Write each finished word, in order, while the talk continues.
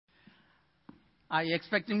Are you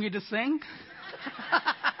expecting me to sing?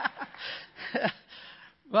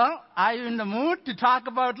 Well, are you in the mood to talk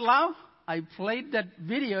about love? I played that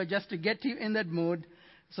video just to get you in that mood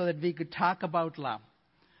so that we could talk about love.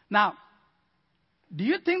 Now, do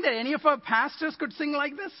you think that any of our pastors could sing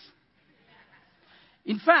like this?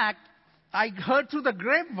 In fact, I heard through the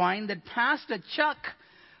grapevine that Pastor Chuck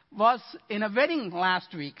was in a wedding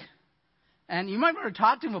last week. And you might want to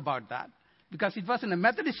talk to him about that. Because it was in a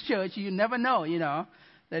Methodist church, you never know,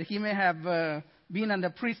 that he may have been under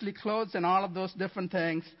priestly clothes and all of those different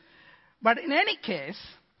things. But in any case,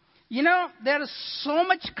 there is so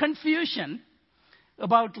much confusion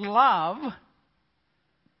about love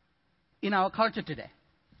in our culture today.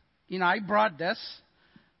 I brought this.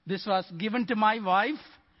 This was given to my wife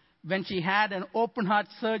when she had an open heart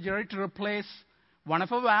surgery to replace one of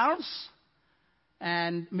her valves.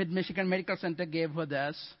 And Mid-Michigan Medical Center gave her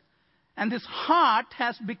this. And this heart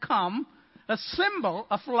has become a symbol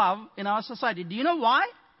of love in our society. Do you know why?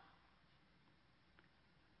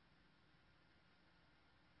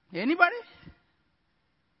 Anybody?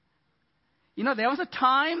 There was a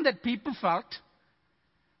time that people felt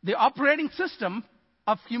the operating system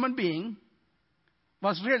of human being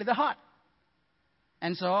was really the heart.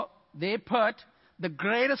 And so they put the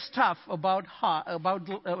greatest stuff about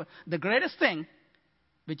the greatest thing,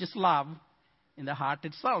 which is love, in the heart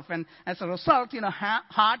itself. And as a result,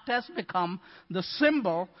 heart has become the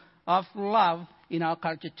symbol of love in our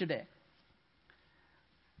culture today.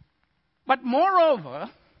 But moreover,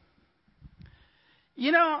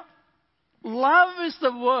 love is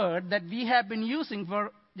the word that we have been using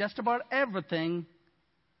for just about everything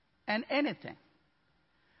and anything.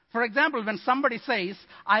 For example, when somebody says,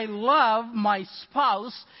 I love my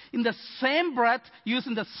spouse, in the same breath,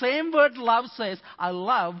 using the same word love, says, I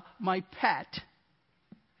love my pet.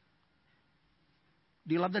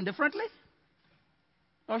 Do you love them differently?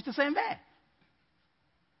 Or it's the same way?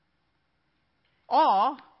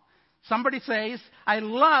 Or somebody says, I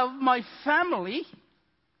love my family,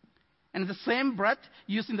 and in the same breath,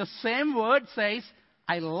 using the same word, says,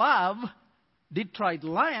 I love Detroit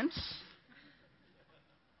Lions.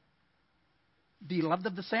 Do you love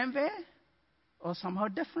them the same way or somehow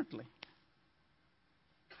differently?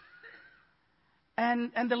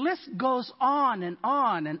 And the list goes on and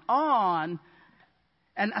on and on.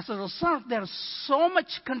 And as a result, there's so much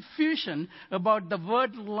confusion about the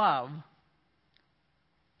word love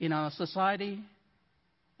in our society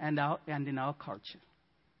and in our culture.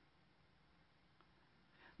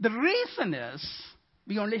 The reason is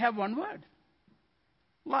we only have one word: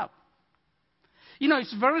 love.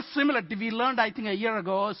 It's very similar to we learned, I think, a year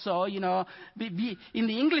ago or so. In the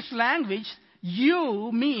English language,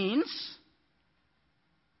 you means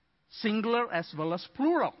singular as well as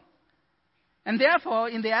plural. And therefore,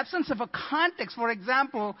 in the absence of a context, for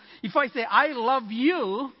example, if I say, I love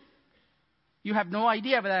you, you have no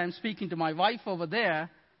idea whether I'm speaking to my wife over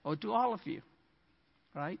there or to all of you,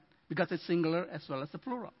 right? Because it's singular as well as the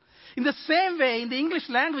plural. In the same way, in the English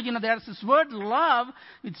language, there's this word love.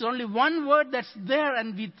 It's only one word that's there,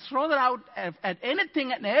 and we throw that out at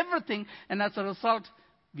anything and everything, and as a result,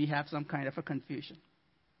 we have some kind of a confusion.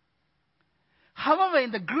 However,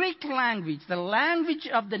 in the Greek language, the language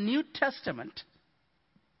of the New Testament,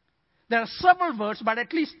 there are several words, but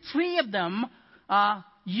at least 3 of them are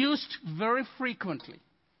used very frequently.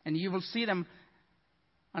 And you will see them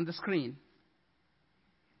on the screen.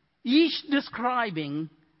 Each describing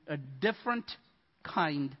a different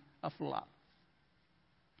kind of love.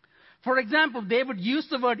 For example, they would use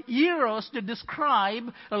the word eros to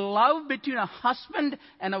describe a love between a husband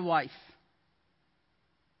and a wife.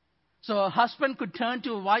 So a husband could turn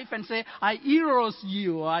to a wife and say, I eros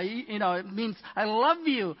you. It means I love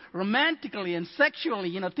you romantically and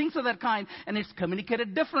sexually, things of that kind. And it's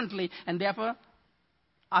communicated differently. And therefore,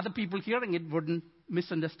 other people hearing it wouldn't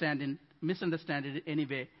misunderstand it in any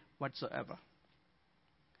way whatsoever.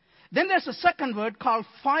 Then there's a second word called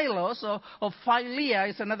philos, or philia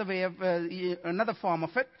is another way of another form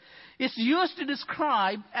of it. It's used to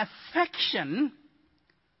describe affection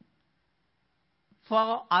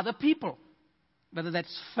for other people, whether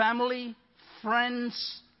that's family,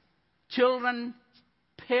 friends, children,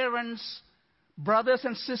 parents, brothers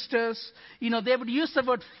and sisters. They would use the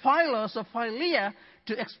word philos or philia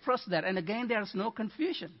to express that. And again, there's no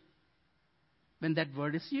confusion when that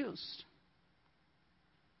word is used.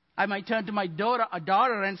 I might turn to my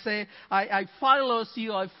daughter and say, I philos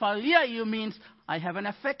you, or philia you means I have an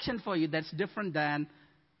affection for you that's different than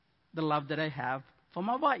the love that I have for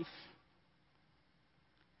my wife.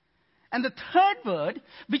 And the third word,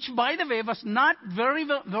 which by the way was not very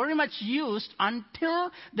much used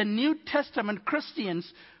until the New Testament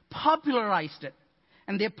Christians popularized it.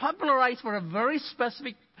 And they popularized for a very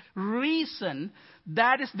specific reason.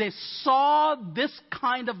 That is, they saw this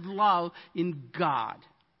kind of love in God.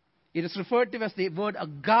 It is referred to as the word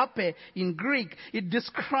agape in Greek. It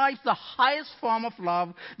describes the highest form of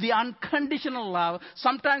love, the unconditional love,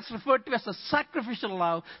 sometimes referred to as the sacrificial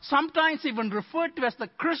love, sometimes even referred to as the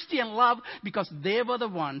Christian love, because they were the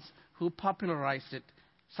ones who popularized it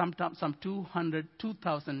some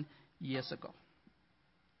 2,000 years ago.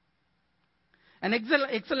 An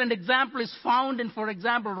excellent example is found in, for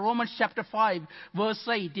example, Romans chapter 5, verse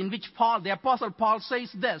 8, in which the Apostle Paul says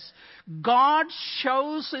this: God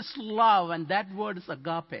shows his love, and that word is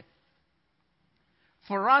agape,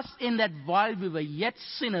 for us in that while we were yet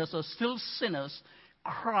sinners, or still sinners,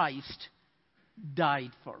 Christ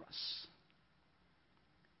died for us.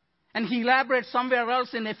 And he elaborates somewhere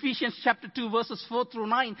else in Ephesians chapter 2, verses 4 through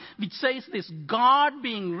 9, which says this: God,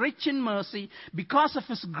 being rich in mercy, because of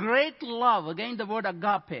his great love, again the word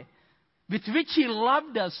agape, with which he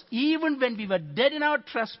loved us, even when we were dead in our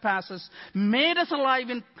trespasses, made us alive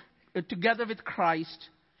together with Christ,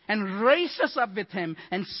 and raised us up with him,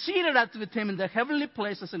 and seated us with him in the heavenly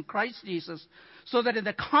places in Christ Jesus, so that in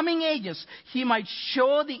the coming ages he might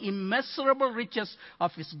show the immeasurable riches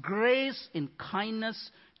of his grace in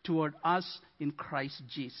kindness toward us in Christ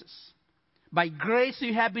Jesus. By grace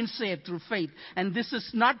you have been saved through faith, and this is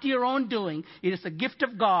not your own doing. It is a gift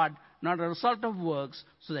of God, not a result of works,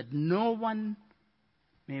 so that no one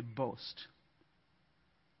may boast.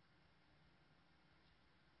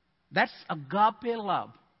 That's agape love,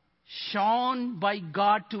 shown by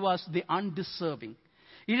God to us, the undeserving.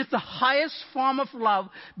 It is the highest form of love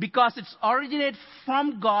because it originates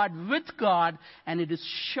from God, with God, and it is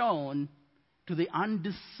shown to the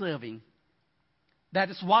undeserving.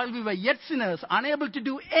 That is, while we were yet sinners, unable to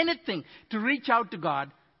do anything to reach out to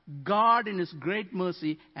God, God in his great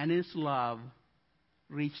mercy and his love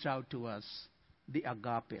reached out to us, the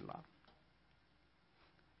agape love.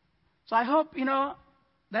 So I hope,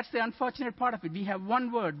 that's the unfortunate part of it. We have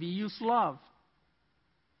one word, we use love.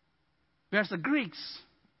 Whereas the Greeks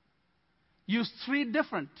used three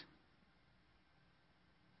different.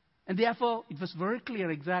 And therefore, it was very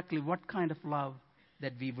clear exactly what kind of love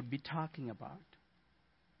that we would be talking about.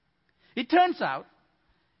 It turns out,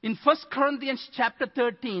 in 1 Corinthians chapter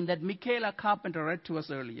 13, that Michaela Carpenter read to us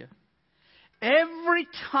earlier, every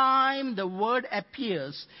time the word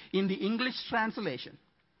appears in the English translation,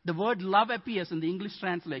 the word love appears in the English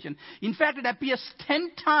translation, in fact, it appears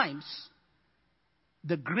 10 times.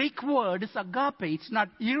 The Greek word is agape. It's not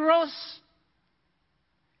eros.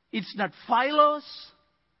 It's not philos.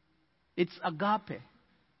 It's agape.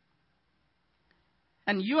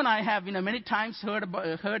 And you and I have, many times heard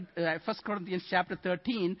 1 Corinthians chapter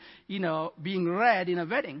 13, being read in a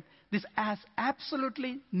wedding. This has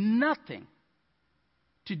absolutely nothing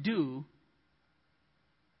to do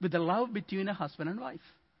with the love between a husband and wife.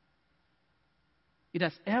 It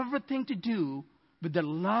has everything to do with the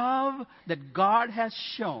love that God has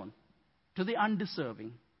shown to the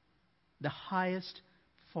undeserving, the highest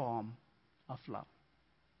form of love.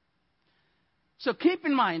 So keep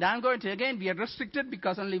in mind, I'm going to, again, we are restricted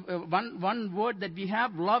because only one word that we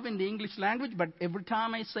have, love in the English language, but every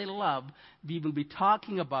time I say love, we will be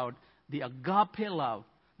talking about the agape love,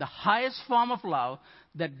 the highest form of love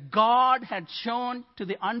that God had shown to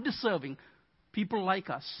the undeserving, people like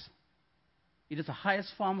us. It is the highest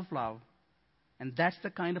form of love, and that's the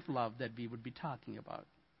kind of love that we would be talking about.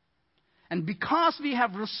 And because we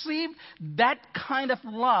have received that kind of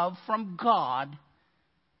love from God,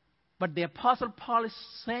 but the Apostle Paul is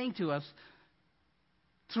saying to us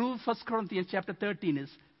through 1 Corinthians chapter 13 is,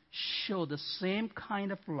 show the same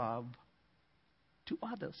kind of love to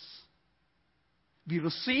others. We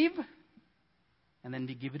receive, and then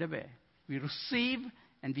we give it away. We receive,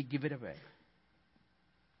 and we give it away.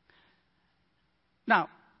 Now,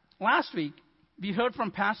 last week, we heard from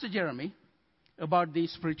Pastor Jeremy about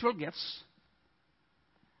these spiritual gifts.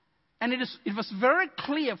 And it was very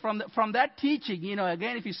clear from that teaching,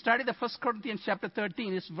 again, if you study the 1 Corinthians chapter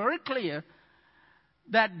 13, it's very clear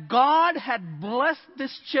that God had blessed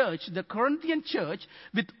this church, the Corinthian church,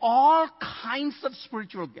 with all kinds of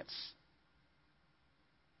spiritual gifts.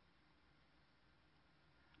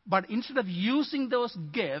 But instead of using those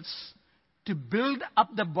gifts to build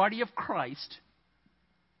up the body of Christ,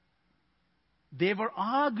 they were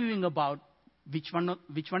arguing about which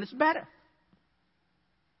one is better,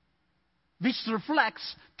 which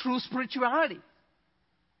reflects true spirituality.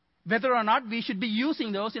 whether or not we should be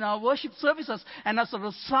using those in our worship services. And as a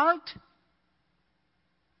result,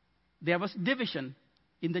 there was division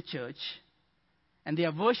in the church, and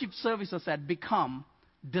their worship services had become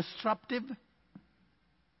disruptive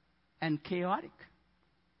and chaotic.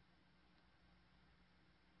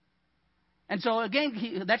 And so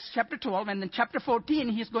again, that's chapter 12. And in chapter 14,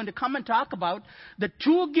 he's going to come and talk about the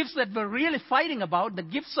two gifts that we're really fighting about, the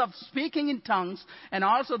gifts of speaking in tongues and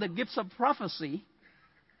also the gifts of prophecy.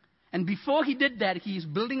 And before he did that, he's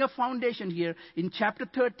building a foundation here in chapter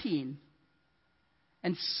 13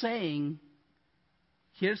 and saying,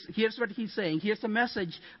 here's what he's saying. Here's the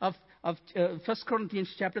message of 1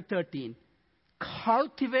 Corinthians chapter 13.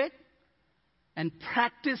 Cultivate and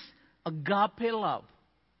practice agape love.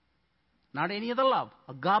 Not any other love.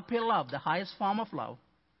 Agape love, the highest form of love.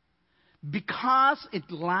 Because it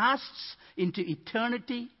lasts into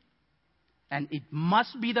eternity, and it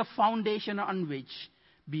must be the foundation on which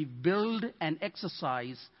we build and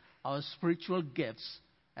exercise our spiritual gifts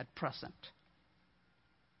at present.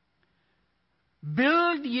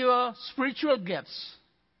 Build your spiritual gifts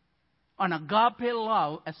on agape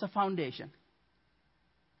love as a foundation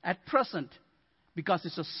at present, because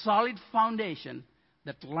it's a solid foundation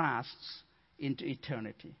that lasts into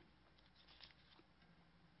eternity.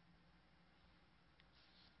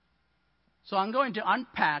 So I'm going to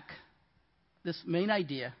unpack this main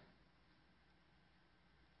idea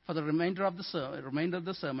for the remainder of the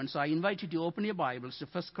sermon. So I invite you to open your Bibles to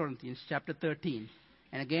 1 Corinthians chapter 13.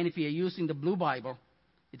 And again, if you're using the blue Bible,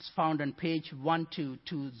 it's found on page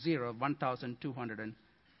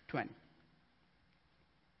 1220.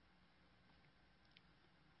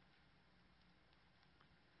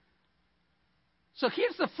 So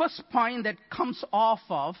here's the first point that comes off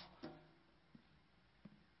of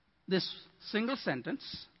this single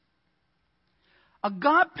sentence.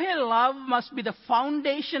 Agape love must be the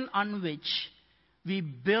foundation on which we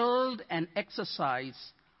build and exercise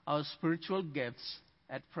our spiritual gifts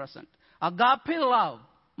at present. Agape love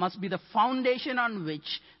must be the foundation on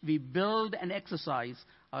which we build and exercise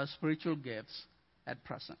our spiritual gifts at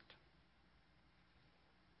present.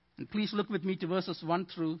 And please look with me to verses 1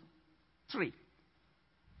 through 3.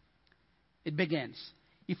 It begins,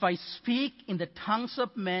 if I speak in the tongues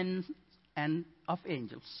of men and of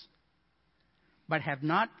angels, but have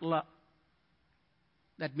not love,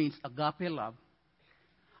 that means agape love,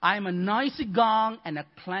 I am a noisy gong and a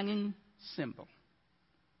clanging cymbal.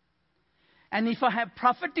 And if I have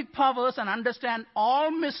prophetic powers and understand all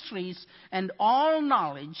mysteries and all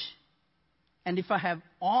knowledge, and if I have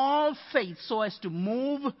all faith so as to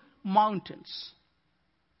move mountains,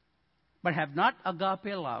 but have not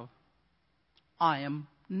agape love, I am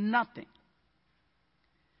nothing.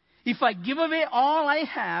 If I give away all I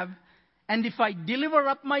have, and if I deliver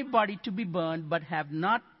up my body to be burned, but have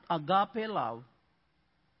not agape love,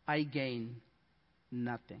 I gain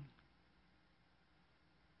nothing.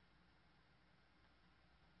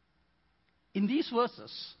 In these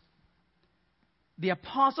verses, the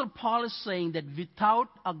Apostle Paul is saying that without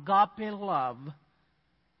agape love,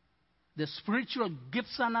 the spiritual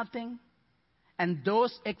gifts are nothing, and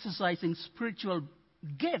those exercising spiritual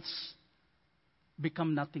gifts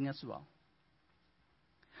become nothing as well.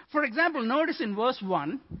 For example, notice in verse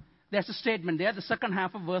 1, there's a statement there, the second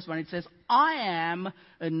half of verse 1, it says, I am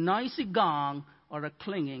a noisy gong or a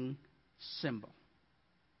clanging cymbal.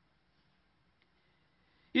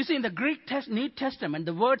 You see, in the Greek New Testament,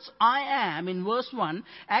 the words I am in verse 1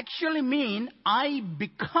 actually mean I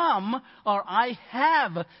become or I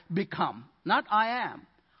have become. Not I am.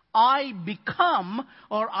 I become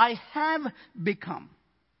or I have become.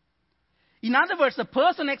 In other words, the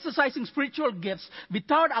person exercising spiritual gifts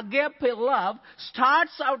without agape love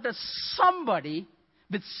starts out as somebody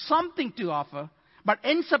with something to offer, but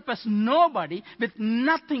ends up as nobody with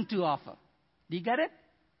nothing to offer. Do you get it?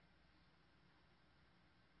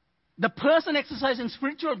 The person exercising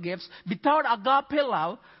spiritual gifts without agape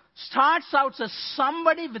love starts out as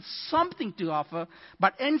somebody with something to offer,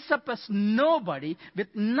 but ends up as nobody with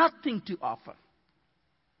nothing to offer.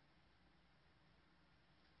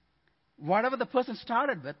 Whatever the person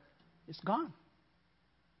started with is gone.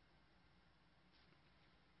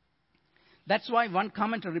 That's why one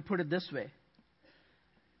commentary put it this way.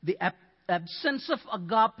 The absence of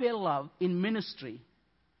agape love in ministry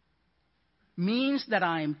means that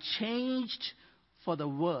I am changed for the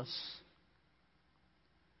worse.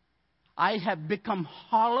 I have become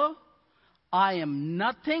hollow. I am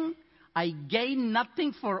nothing. I gain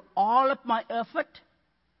nothing for all of my effort.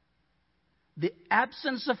 The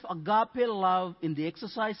absence of agape love in the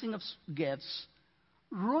exercising of gifts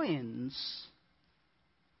ruins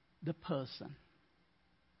the person.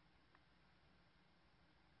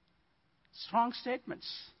 Strong statements.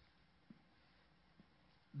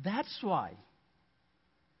 That's why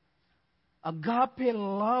agape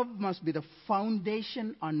love must be the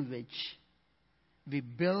foundation on which we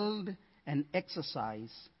build and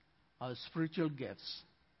exercise our spiritual gifts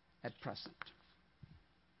at present.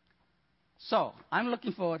 So, I'm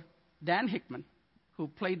looking for Dan Hickman, who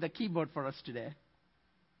played the keyboard for us today.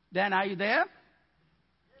 Dan, are you there? Yeah, I'm here.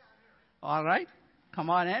 All right. Come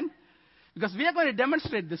on in. Because we are going to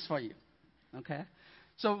demonstrate this for you. Okay?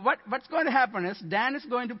 So what's going to happen is Dan is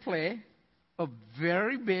going to play a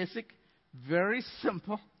very basic, very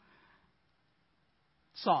simple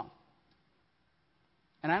song.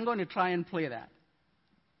 And I'm going to try and play that.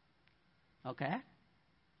 Okay?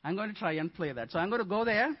 I'm going to try and play that. So I'm going to go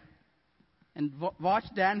there and watch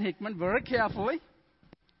Dan Hickman very carefully.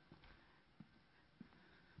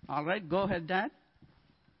 All right, go ahead, Dan.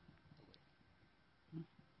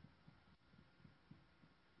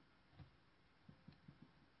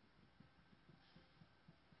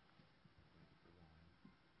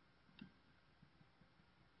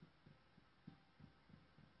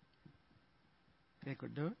 They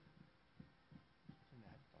could do it.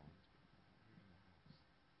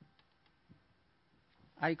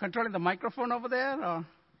 Are you controlling the microphone over there? Or?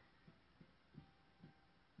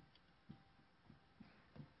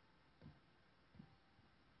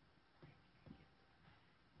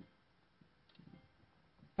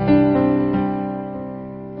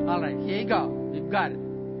 All right, here you go. You've got it.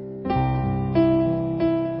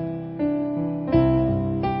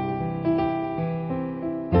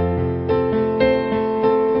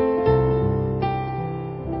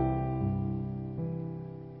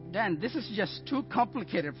 Dan, this is just too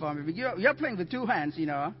complicated for me. You're playing with two hands, you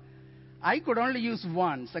know. I could only use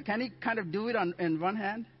one. So can you kind of do it in one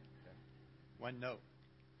hand? One note.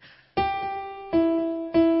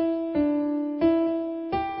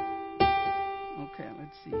 Okay,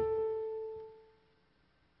 let's see.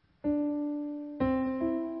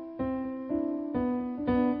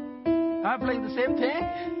 Am I playing the same thing?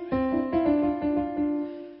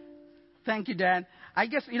 Thank you, Dan. I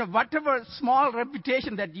guess, whatever small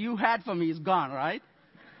reputation that you had for me is gone, right?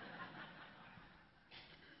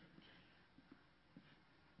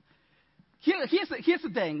 Here's the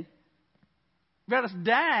thing. Whereas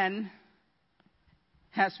Dan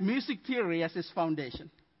has music theory as his foundation.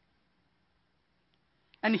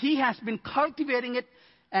 And he has been cultivating it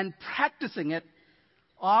and practicing it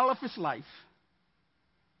all of his life.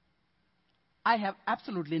 I have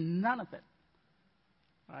absolutely none of it.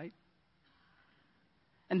 Right?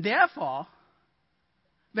 And therefore,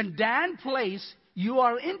 when Dan plays, you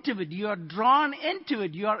are into it. You are drawn into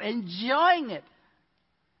it. You are enjoying it.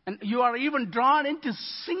 And you are even drawn into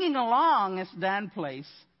singing along as Dan plays.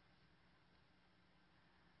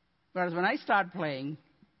 Whereas when I start playing,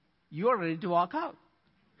 you are ready to walk out.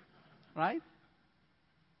 Right?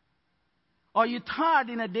 Or you thought,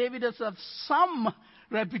 David is of some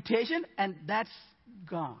reputation, and that's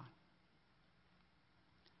gone.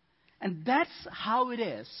 And that's how it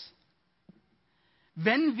is.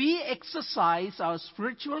 When we exercise our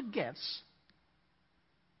spiritual gifts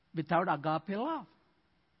without agape love.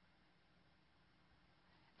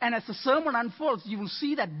 And as the sermon unfolds, you will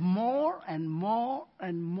see that more and more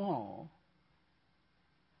and more.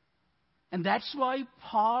 And that's why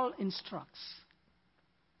Paul instructed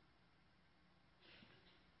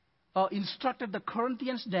the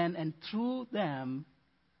Corinthians then, and through them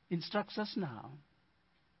instructs us now.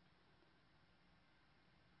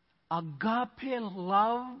 Agape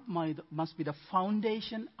love must be the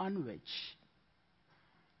foundation on which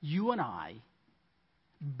you and I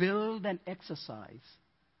build and exercise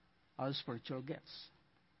our spiritual gifts.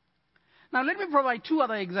 Now, let me provide two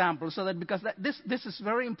other examples because this is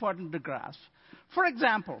very important to grasp. For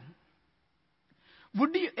example,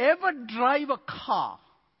 would you ever drive a car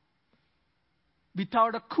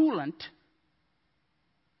without a coolant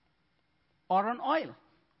or an oil?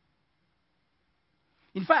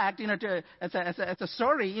 In fact, as a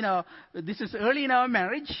story, this is early in our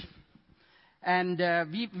marriage, and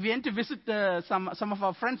we went to visit some of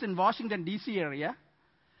our friends in Washington, D.C. area,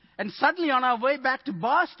 and suddenly on our way back to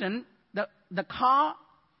Boston, the car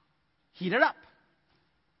heated up.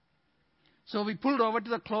 So we pulled over to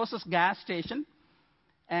the closest gas station,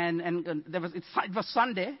 and it was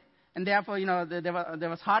Sunday, and therefore, there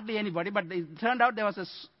was hardly anybody. But it turned out there was a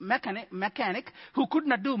mechanic who could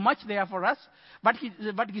not do much there for us. But he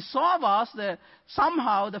saw us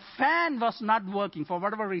somehow the fan was not working for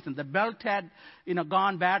whatever reason. The belt had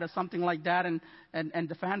gone bad or something like that, and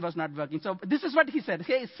the fan was not working. So this is what he said.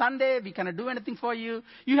 Hey, it's Sunday, we cannot do anything for you.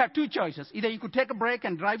 You have two choices. Either you could take a break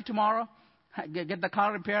and drive tomorrow, get the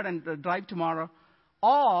car repaired and drive tomorrow.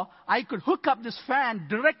 Or I could hook up this fan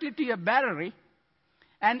directly to your battery,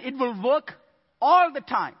 and it will work all the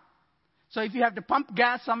time. So if you have to pump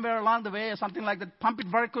gas somewhere along the way or something like that, pump it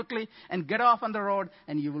very quickly and get off on the road,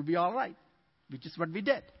 and you will be all right, which is what we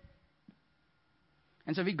did.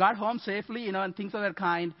 And so we got home safely, and things of that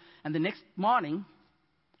kind. And the next morning,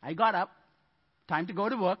 I got up, time to go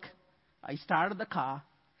to work. I started the car,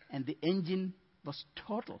 and the engine was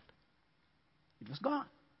totaled. It was gone.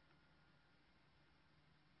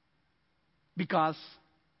 Because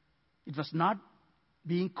it was not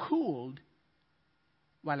being cooled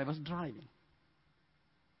while I was driving.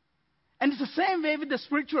 And it's the same way with the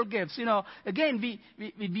spiritual gifts. Again,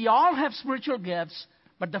 we all have spiritual gifts,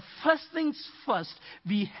 but the first things first,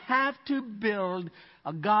 we have to build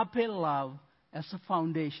agape love as a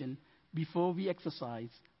foundation before we exercise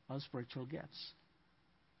our spiritual gifts.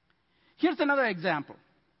 Here's another example.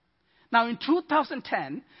 Now, in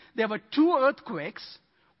 2010, there were 2 earthquakes,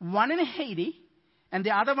 one in Haiti, and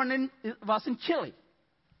the other one was in Chile.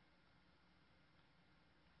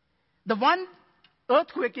 The one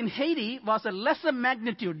earthquake in Haiti was a lesser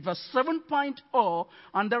magnitude. It was 7.0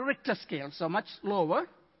 on the Richter scale, so much lower.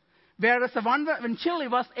 Whereas the one in Chile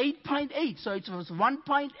was 8.8, so it was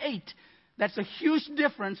 1.8. That's a huge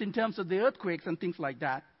difference in terms of the earthquakes and things like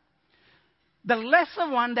that. The lesser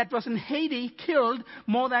one that was in Haiti killed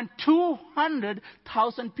more than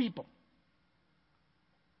 200,000 people.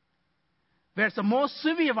 Whereas the more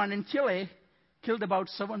severe one in Chile killed about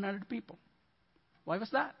 700 people. Why was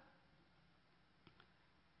that?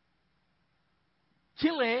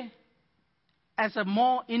 Chile, as a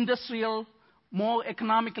more industrial, more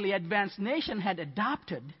economically advanced nation, had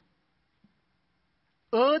adopted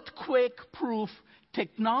earthquake-proof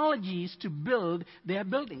technologies to build their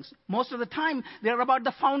buildings. Most of the time, they're about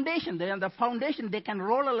the foundation. They're on the foundation. They can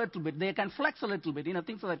roll a little bit. They can flex a little bit,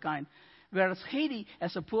 things of that kind. Whereas Haiti,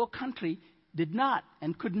 as a poor country, did not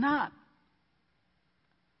and could not.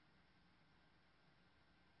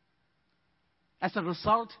 As a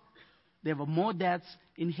result, there were more deaths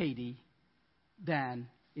in Haiti than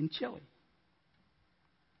in Chile.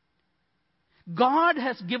 God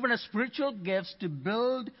has given us spiritual gifts to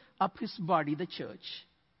build up His body, the church.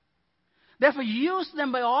 Therefore, use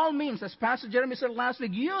them by all means. As Pastor Jeremy said last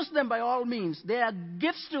week, use them by all means. They are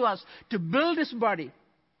gifts to us to build His body.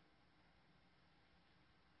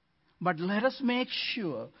 But let us make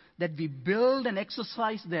sure that we build and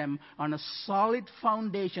exercise them on a solid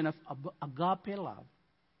foundation of agape love.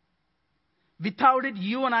 Without it,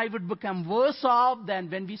 you and I would become worse off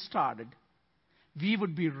than when we started. We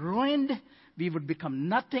would be ruined. We would become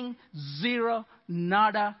nothing, zero,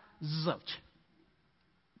 nada, zilch.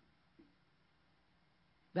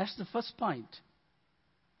 That's the first point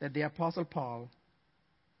that the Apostle Paul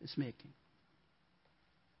is making.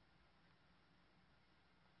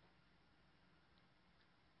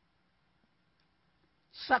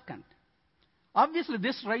 Second, obviously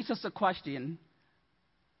this raises the question,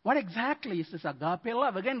 what exactly is this agape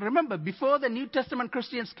love? Again, remember, before the New Testament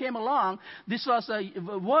Christians came along, this was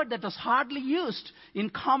a word that was hardly used in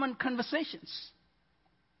common conversations.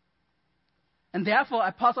 And therefore,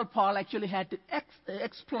 Apostle Paul actually had to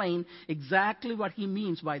explain exactly what he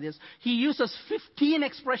means by this. He uses 15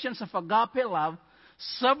 expressions of agape love.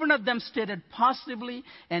 7 of them stated positively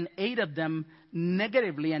and 8 of them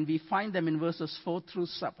negatively, and we find them in verses 4 through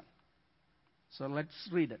 7. So let's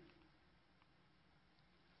read it.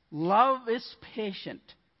 Love is patient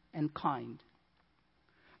and kind.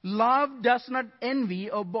 Love does not envy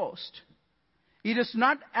or boast. It is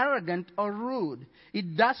not arrogant or rude.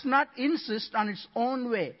 It does not insist on its own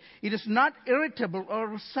way. It is not irritable or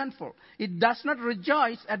resentful. It does not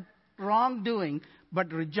rejoice at wrongdoing,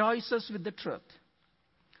 but rejoices with the truth.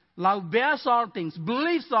 Love bears all things,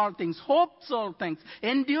 believes all things, hopes all things,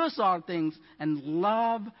 endures all things, and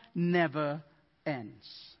love never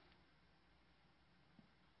ends.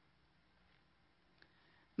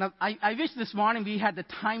 Now, I wish this morning we had the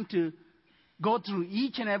time to go through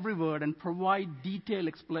each and every word and provide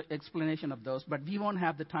detailed explanation of those, but we won't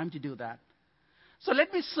have the time to do that. So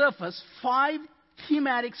let me surface 5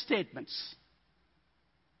 thematic statements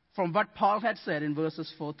from what Paul had said in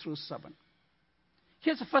verses 4 through 7.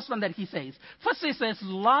 Here's the first one that he says. First he says,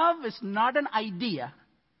 love is not an idea,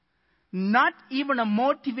 not even a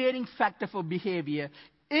motivating factor for behavior.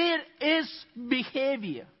 It is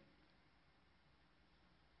behavior.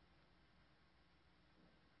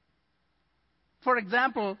 For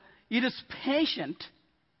example, it is patient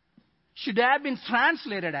should have been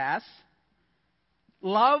translated as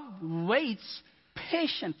love waits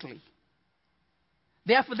patiently.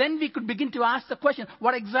 Therefore, then we could begin to ask the question,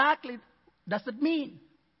 what exactly does it mean?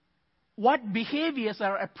 What behaviors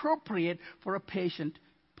are appropriate for a patient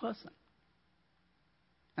person?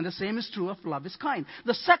 And the same is true of love is kind.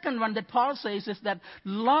 The second one that Paul says is that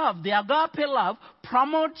love, the agape love,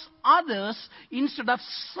 promotes others instead of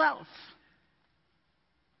self.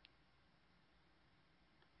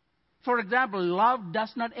 For example, love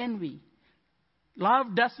does not envy.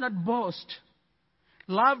 Love does not boast.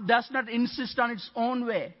 Love does not insist on its own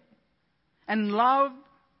way. And love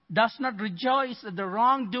does not rejoice at the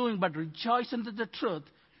wrongdoing, but rejoices in the truth.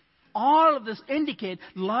 All of this indicate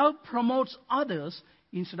love promotes others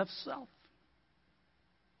instead of self.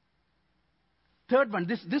 Third one,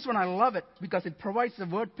 this one I love it because it provides a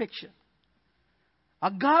word picture.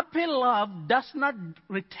 Agape love does not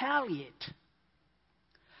retaliate.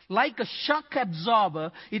 Like a shock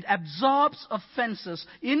absorber, it absorbs offenses,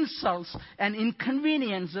 insults, and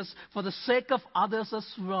inconveniences for the sake of others'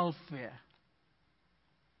 welfare.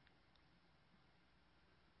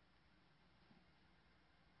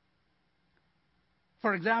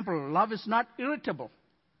 For example, love is not irritable.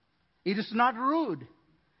 It is not rude.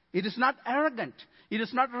 It is not arrogant. It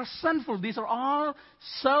is not resentful. These are all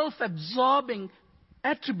self-absorbing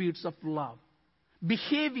attributes of love,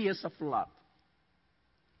 behaviors of love.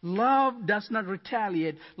 Love does not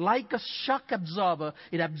retaliate. Like a shock absorber,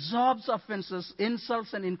 it absorbs offenses,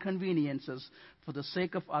 insults, and inconveniences for the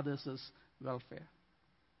sake of others' welfare.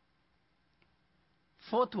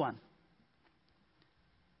 Fourth one.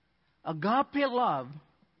 Agape love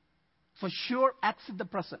for sure acts in the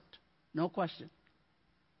present. No question.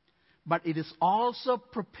 But it is also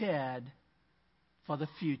prepared for the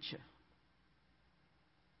future.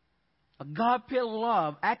 Agape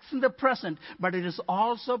love acts in the present, but it is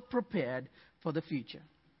also prepared for the future.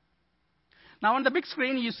 Now on the big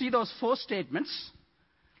screen, you see those 4 statements.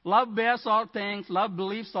 Love bears all things, love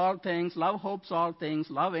believes all things, love hopes all things,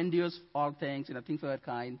 love endures all things, things of that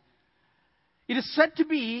kind. It is said to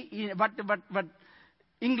be, what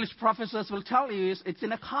English professors will tell you is it's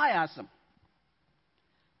in a chiasm.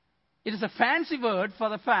 It is a fancy word for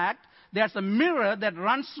the fact there's a mirror that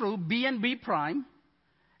runs through B and B prime.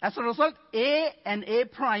 As a result, A and A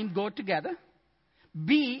prime go together.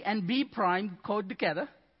 B and B prime go together.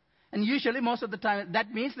 And usually, most of the time,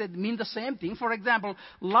 that means they mean the same thing. For example,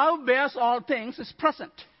 love bears all things is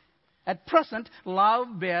present. At present,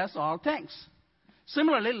 love bears all things.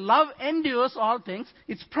 Similarly, love endures all things.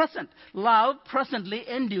 It's present. Love presently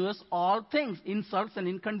endures all things. Insults and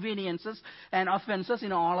inconveniences and offenses,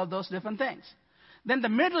 all of those different things. Then the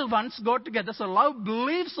middle ones go together. So love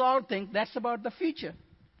believes all things. That's about the future.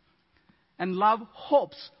 And love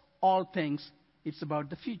hopes all things. It's about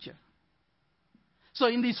the future. So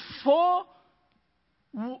in these 4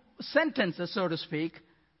 sentences, so to speak,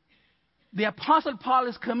 the Apostle Paul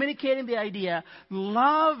is communicating the idea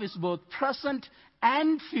love is both present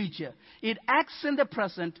and future. It acts in the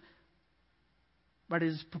present, but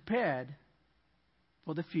is prepared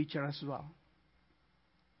for the future as well.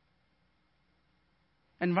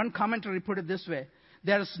 And one commentary put it this way: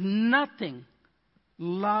 there is nothing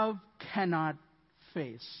love cannot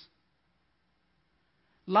face.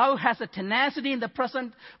 Love has a tenacity in the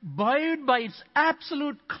present, buoyed by its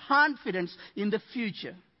absolute confidence in the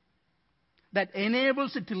future, that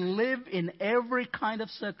enables it to live in every kind of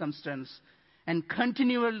circumstance and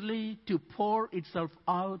continually to pour itself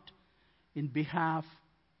out in behalf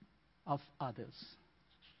of others.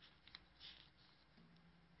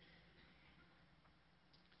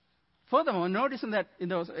 Furthermore, notice in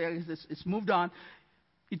those areas, it's moved on.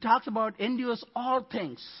 It talks about endures all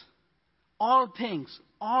things,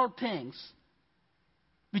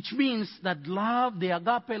 which means that love, the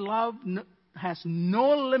agape love, has no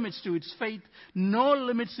limits to its faith, no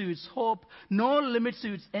limits to its hope, no limits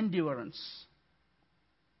to its endurance.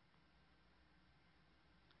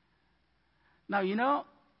 Now,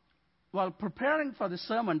 while preparing for the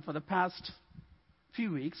sermon for the past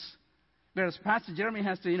few weeks, whereas Pastor Jeremy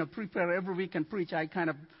has to, prepare every week and preach, I kind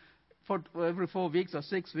of, for every 4 weeks or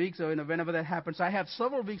 6 weeks or, whenever that happens, I have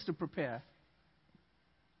several weeks to prepare.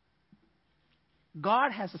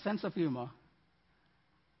 God has a sense of humor.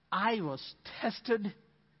 I was tested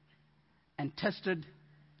and tested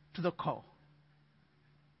to the core.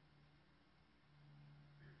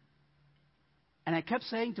 And I kept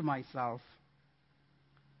saying to myself,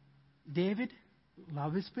 David,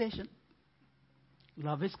 love is patient.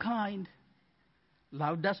 Love is kind.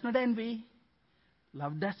 Love does not envy.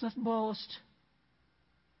 Love does not boast.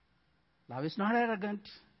 Love is not arrogant.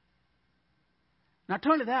 Not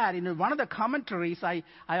only that, one of the commentaries, I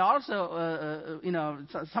also,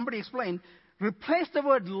 somebody explained, replace the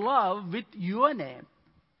word love with your name.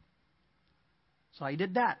 So I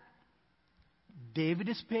did that. David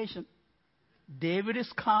is patient. David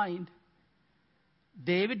is kind.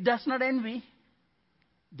 David does not envy.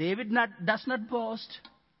 David does not boast.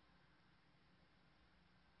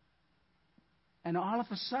 And all of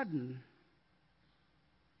a sudden,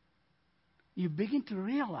 you begin to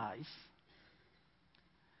realize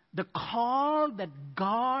the call that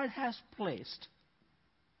God has placed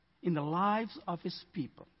in the lives of His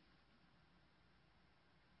people.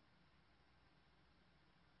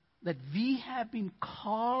 That we have been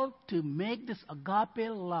called to make this agape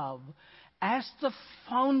love as the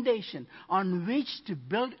foundation on which to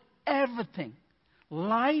build everything.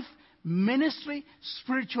 Life, ministry,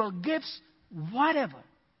 spiritual gifts, whatever.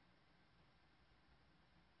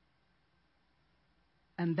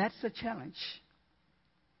 And that's the challenge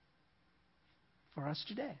for us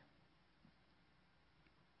today.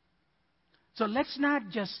 So let's not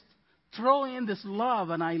just throw in this love,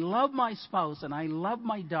 and I love my spouse, and I love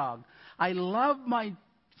my dog, I love my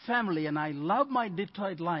family, and I love my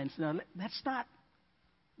Detroit Lions. No, that's not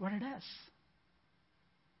what it is.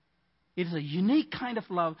 It is a unique kind of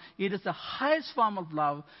love. It is the highest form of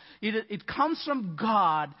love. It comes from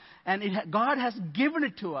God, and God has given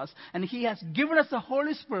it to us, and He has given us the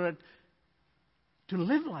Holy Spirit to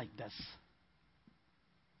live like this.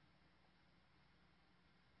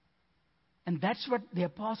 And that's what the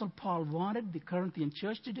Apostle Paul wanted the Corinthian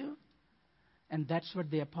church to do, and that's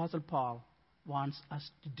what the Apostle Paul wants us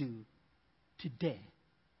to do today.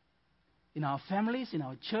 In our families, in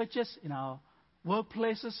our churches, in our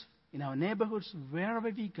workplaces, in our neighborhoods, wherever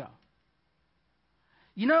we go.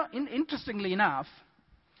 You know, interestingly enough,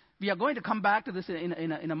 we are going to come back to this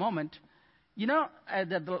in a moment. You know,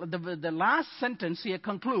 the last sentence here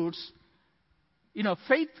concludes, you know,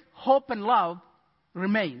 faith, hope, and love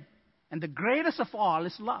remain. And the greatest of all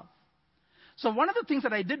is love. So one of the things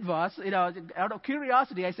that I did was, you know, out of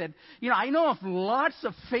curiosity, I said, you know, I know of lots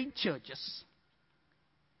of faith churches.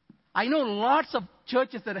 I know lots of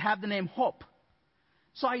churches that have the name Hope.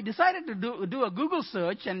 So I decided to do a Google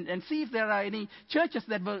search and see if there are any churches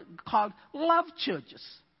that were called love churches.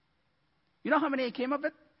 You know how many I came up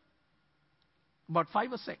with? About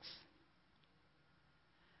 5 or 6.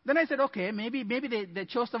 Then I said, okay, maybe they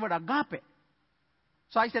chose the word agape.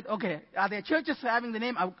 So I said, okay, are there churches having the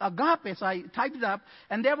name agape? So I typed it up,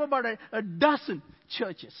 and there were about a dozen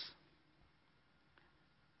churches.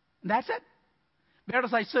 That's it.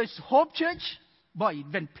 Whereas I searched Hope Church, boy, it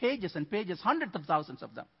went pages and pages, hundreds of thousands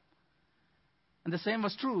of them. And the same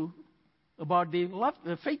was true about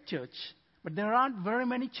the Faith Church. But there aren't very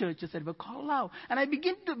many churches that were called love. And I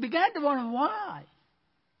began to wonder why.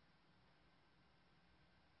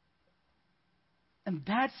 And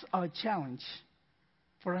that's our challenge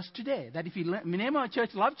for us today. That if we name our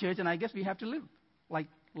church Love Church, and I guess we have to live like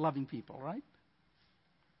loving people, right?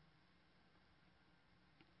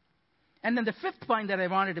 And then the fifth point that I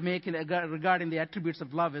wanted to make regarding the attributes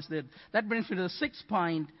of love is that brings me to the sixth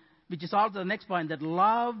point, which is also the next point, that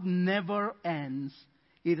love never ends.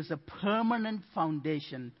 It is a permanent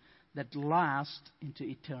foundation that lasts into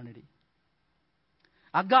eternity.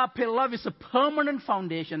 Agape love is a permanent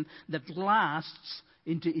foundation that lasts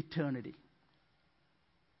into eternity.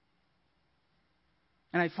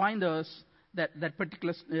 And I find that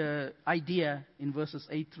particular idea in verses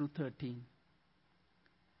 8 through 13.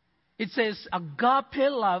 It says, agape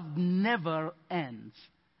love never ends.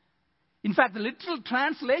 In fact, the literal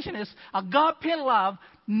translation is, agape love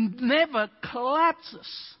never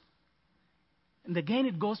collapses. And again,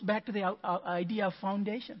 it goes back to the idea of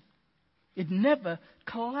foundation. It never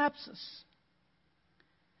collapses.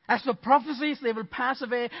 As for prophecies, they will pass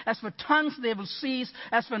away. As for tongues, they will cease.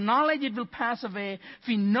 As for knowledge, it will pass away. If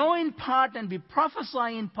we know in part and we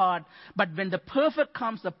prophesy in part, but when the perfect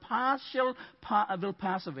comes, the partial will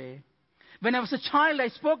pass away. When I was a child, I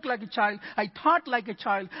spoke like a child. I thought like a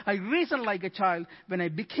child. I reasoned like a child. When I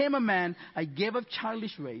became a man, I gave up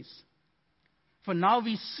childish ways. For now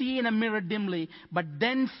we see in a mirror dimly, but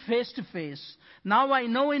then face to face. Now I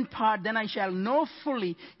know in part, then I shall know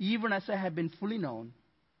fully, even as I have been fully known.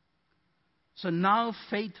 So now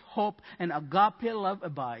faith, hope, and agape love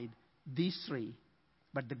abide, these three.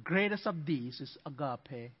 But the greatest of these is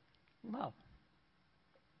agape love.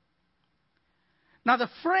 Now the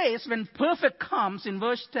phrase, when perfect comes in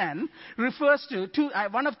verse 10, refers to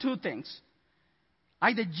one of two things.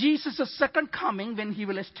 Either Jesus' second coming, when He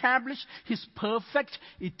will establish His perfect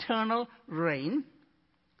eternal reign,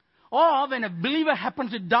 or when a believer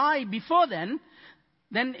happens to die before then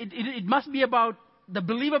it must be about the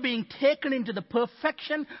believer being taken into the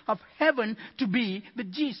perfection of heaven to be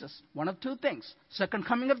with Jesus. One of two things. Second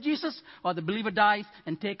coming of Jesus, or the believer dies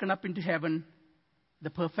and taken up into heaven the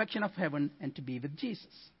perfection of heaven and to be with Jesus.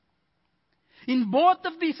 In both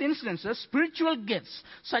of these instances, spiritual gifts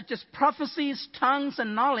such as prophecies, tongues,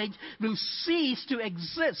 and knowledge will cease to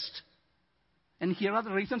exist. And here are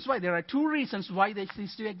the reasons why. There are two reasons why they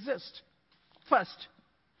cease to exist. First,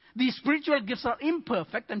 these spiritual gifts are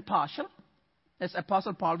imperfect and partial, as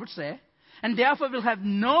Apostle Paul would say, and therefore will have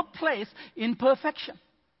no place in perfection.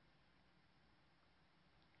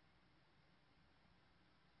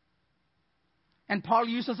 And Paul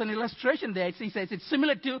uses an illustration there. He says it's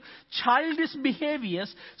similar to childish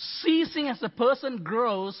behaviors ceasing as the person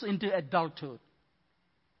grows into adulthood.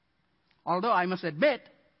 Although I must admit,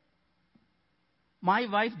 my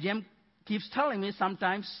wife, Jem, keeps telling me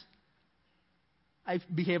sometimes I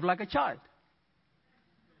behave like a child.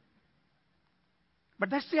 But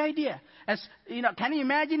that's the idea. As you know, can you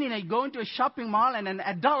imagine, you go into a shopping mall and an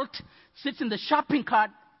adult sits in the shopping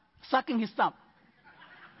cart sucking his thumb?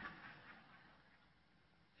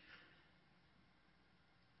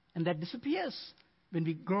 And that disappears when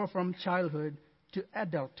we grow from childhood to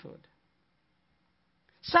adulthood.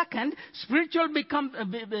 Second, spiritual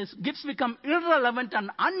gifts become irrelevant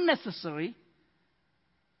and unnecessary.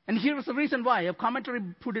 And here's the reason why. A commentary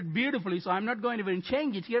put it beautifully, so I'm not going to even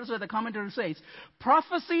change it. Here's what the commentary says.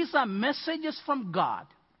 Prophecies are messages from God.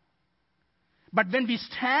 But when we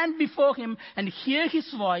stand before Him and hear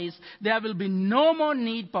His voice, there will be no more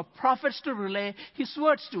need for prophets to relay His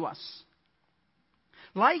words to us.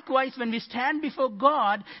 Likewise, when we stand before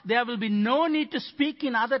God, there will be no need to speak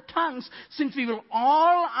in other tongues, since we will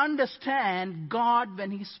all understand God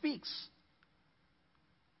when He speaks.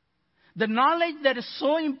 The knowledge that is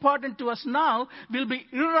so important to us now will be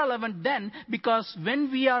irrelevant then, because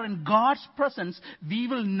when we are in God's presence, we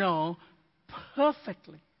will know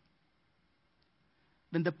perfectly.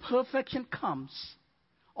 When the perfection comes,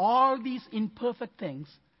 all these imperfect things,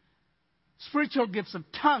 spiritual gifts of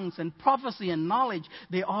tongues and prophecy and knowledge,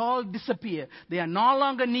 they all disappear. They are no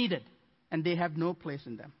longer needed, and they have no place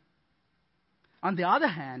in them. On the other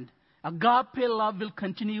hand, agape love will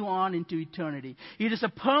continue on into eternity. It is a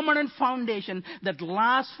permanent foundation that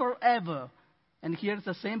lasts forever. And here's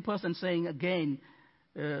the same person saying again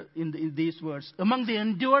in these words, among the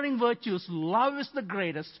enduring virtues, love is the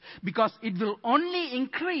greatest, because it will only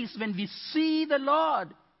increase when we see the Lord,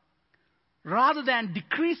 rather than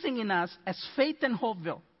decreasing in us as faith and hope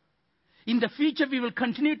will. In the future, we will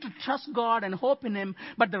continue to trust God and hope in Him,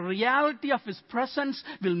 but the reality of His presence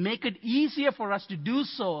will make it easier for us to do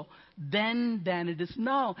so then than it is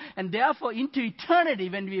now. And therefore, into eternity,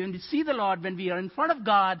 when we see the Lord, when we are in front of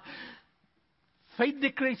God, faith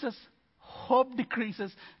decreases, hope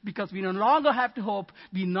decreases, because we no longer have to hope.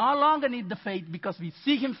 We no longer need the faith because we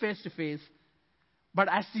see Him face to face. But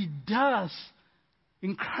as He does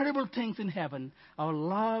incredible things in heaven, our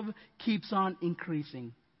love keeps on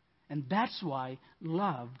increasing. And that's why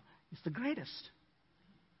love is the greatest.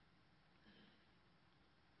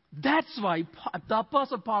 That's why the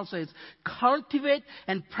Apostle Paul says, cultivate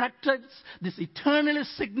and practice this eternally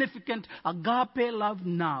significant agape love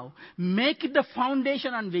now. Make it the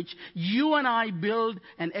foundation on which you and I build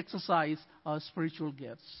and exercise our spiritual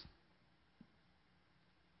gifts.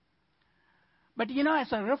 But as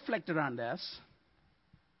I reflected on this,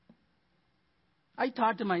 I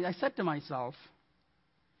said to myself,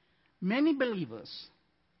 many believers,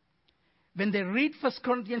 when they read 1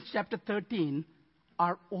 Corinthians chapter 13,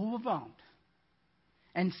 are overwhelmed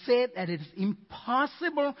and say that it is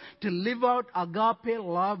impossible to live out agape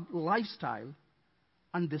love lifestyle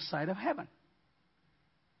on this side of heaven.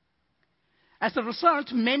 As a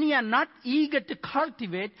result, many are not eager to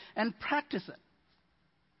cultivate and practice it.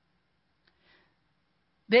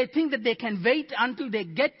 They think that they can wait until they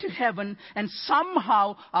get to heaven and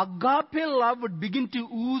somehow agape love would begin to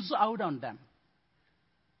ooze out on them.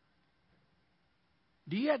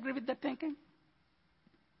 Do you agree with that thinking?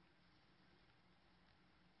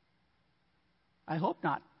 I hope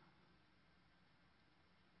not.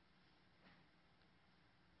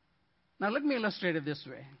 Now let me illustrate it this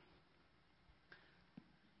way.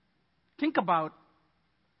 Think about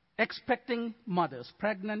expecting mothers,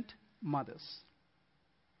 pregnant mothers.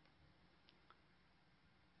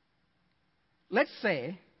 Let's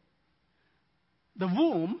say the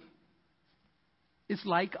womb is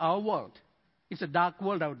like our world. It's a dark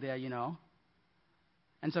world out there,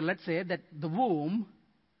 And so let's say that the womb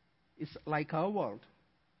is like our world.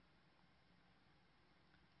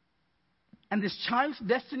 And this child's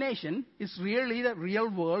destination is really the real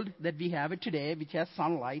world that we have it today, which has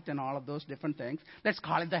sunlight and all of those different things. Let's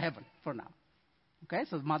call it the heaven for now. Okay,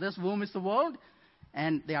 so the mother's womb is the world,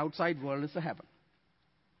 and the outside world is the heaven.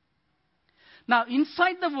 Now,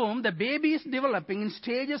 inside the womb, the baby is developing in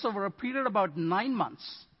stages over a period of about 9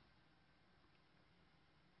 months.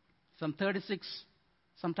 Some 36,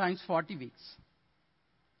 sometimes 40 weeks.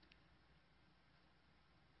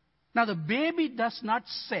 Now, the baby does not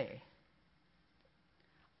say,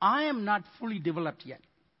 I am not fully developed yet.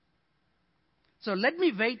 So let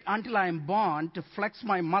me wait until I am born to flex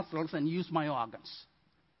my muscles and use my organs.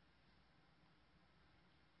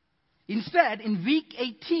 Instead, in week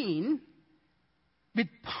 18, with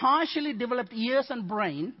partially developed ears and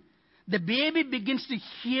brain, the baby begins to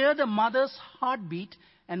hear the mother's heartbeat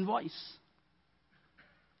and voice.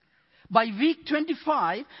 By week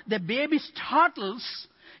 25, the baby startles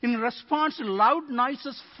in response to loud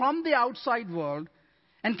noises from the outside world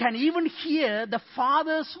and can even hear the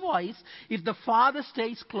father's voice if the father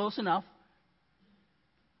stays close enough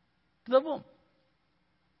to the womb.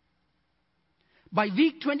 By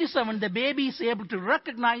week 27, the baby is able to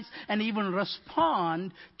recognize and even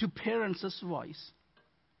respond to parents' voice.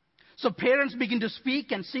 So parents begin to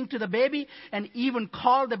speak and sing to the baby and even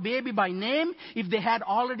call the baby by name if they had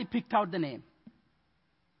already picked out the name.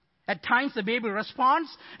 At times the baby responds,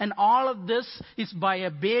 and all of this is by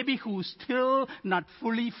a baby who is still not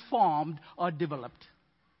fully formed or developed.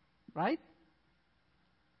 Right?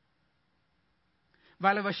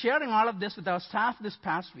 While I was sharing all of this with our staff this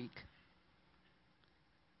past week,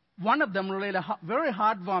 one of them relayed a very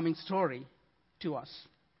heartwarming story to us.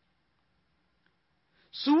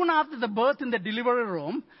 Soon after the birth in the delivery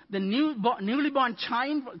room, the newly born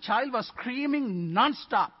child was screaming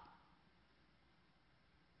nonstop.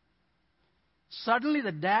 Suddenly,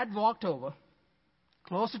 the dad walked over,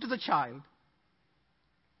 closer to the child,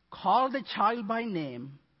 called the child by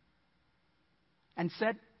name, and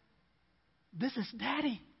said, "This is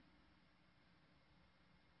Daddy."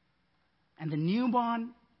 And the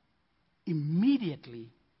newborn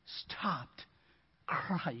immediately stopped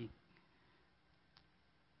crying.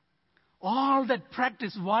 All that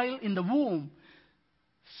practice while in the womb,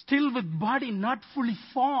 still with body not fully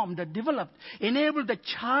formed or developed, enabled the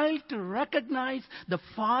child to recognize the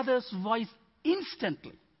father's voice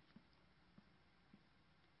instantly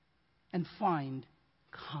and find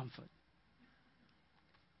comfort.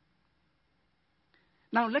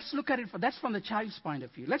 Now let's look at it, that's from the child's point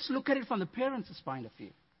of view. Let's look at it from the parents' point of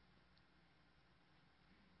view.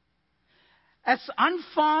 As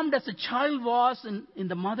unformed as the child was in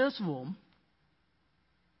the mother's womb,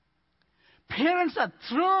 parents are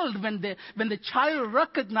thrilled when the child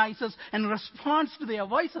recognizes and responds to their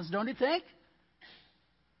voices, don't you think?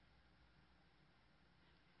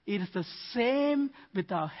 It is the same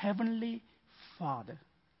with our Heavenly Father.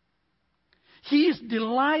 He is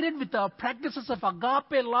delighted with our practices of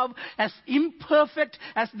agape love, as imperfect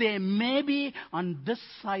as they may be on this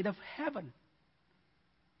side of heaven.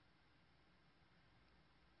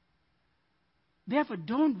 Therefore,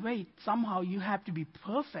 don't wait. Somehow you have to be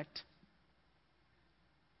perfect.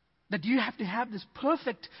 That you have to have this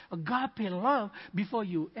perfect agape love before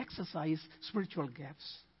you exercise spiritual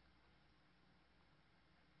gifts.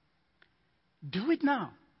 Do it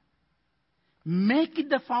now. Make it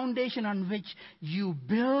the foundation on which you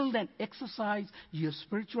build and exercise your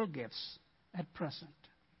spiritual gifts at present.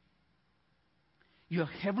 Your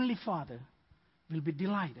Heavenly Father will be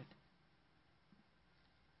delighted.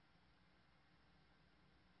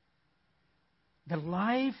 The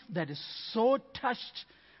life that is so touched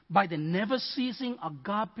by the never-ceasing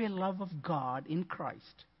agape love of God in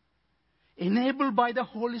Christ, enabled by the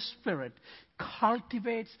Holy Spirit,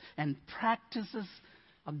 cultivates and practices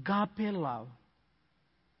agape love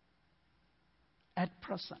at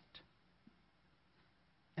present.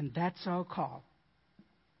 And that's our call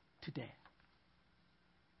today.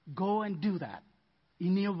 Go and do that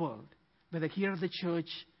in your world, whether here at the church,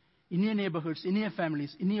 in your neighborhoods, in your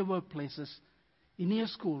families, in your workplaces, in your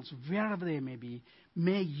schools, wherever they may be.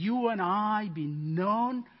 May you and I be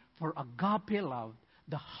known for agape love,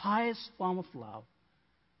 the highest form of love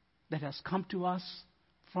that has come to us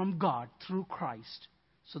from God through Christ,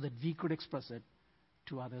 so that we could express it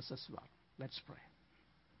to others as well. Let's pray.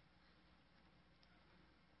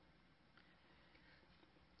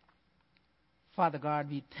 Father God,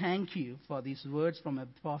 we thank you for these words from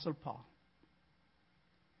Apostle Paul.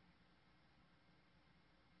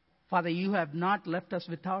 Father, you have not left us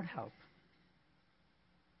without help,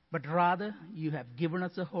 but rather you have given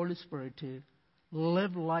us the Holy Spirit to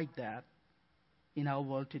live like that in our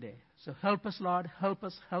world today. So help us, Lord, help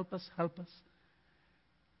us, help us, help us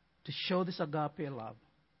to show this agape love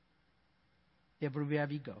everywhere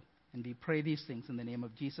we go. And we pray these things in the name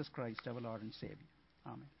of Jesus Christ, our Lord and Savior.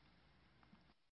 Amen.